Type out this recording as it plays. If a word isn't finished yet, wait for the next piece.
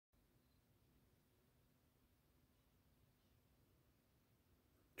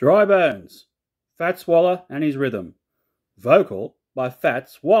Dry Bones, Fats Waller and His Rhythm. Vocal by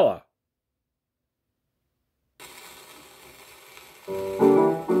Fats Waller.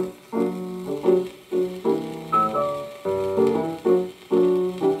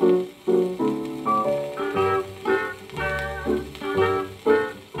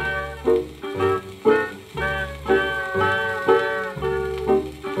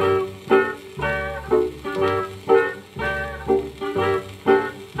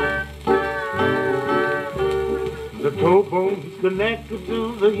 The toe bone's connected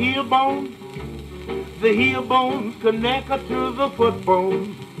to the heel bone connected to the foot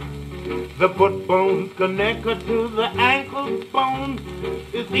bone connected to the ankle bone.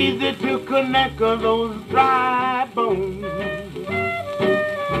 It's easy to connect those dry bones.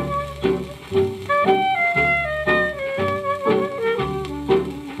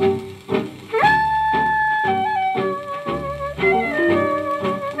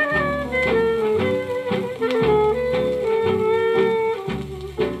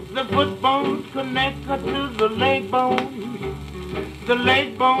 Connected to the leg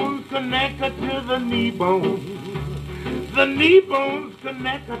bones connected to the knee bones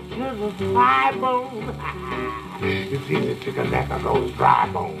connected to the thigh bone. It's easy to connect those dry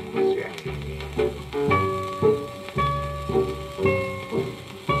bones, yeah.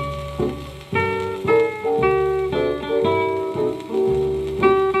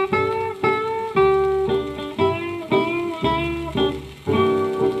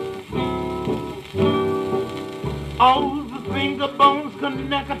 All the finger bones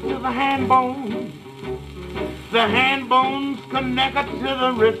connected to the hand bones connected to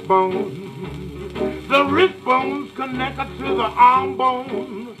the wrist bones connected to the arm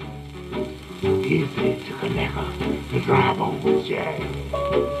bones. Easy to connect the dry bones, yeah.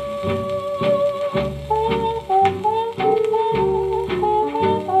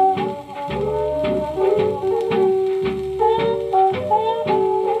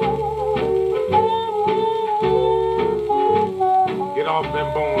 Get off them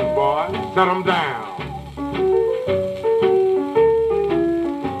bones, boy. Set them down.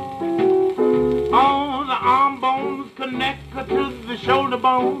 All the arm bones connected to the shoulder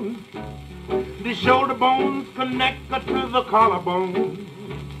bones. The shoulder bones connected to the collarbone.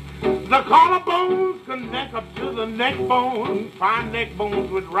 The collarbones connected to the neck bones. Fine neck bones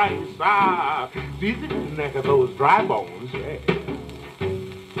with right side. These are the neck of those dry bones, yeah.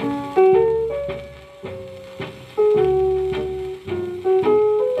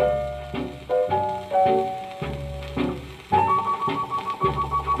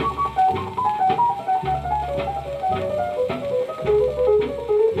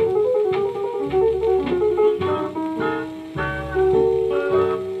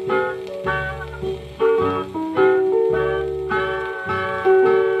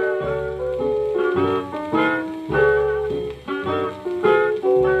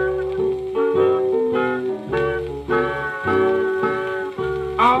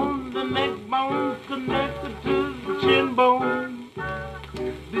 All the neck bones connected to the chin bone.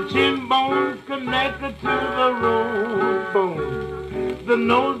 The chin bones connected to the nose bone. The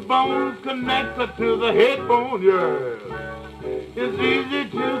nose bones connected to the head bone, yeah. It's easy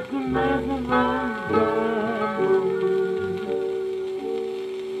to connect those dry bones.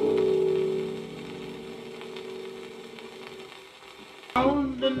 All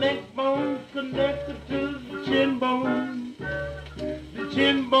the neck bones connected to the chin bone.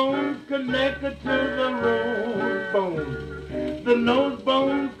 Chin bones connected to the nose bone. The nose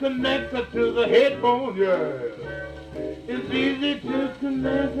bones connected to the head bone, yeah. It's easy to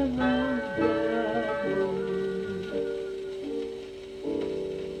connect those.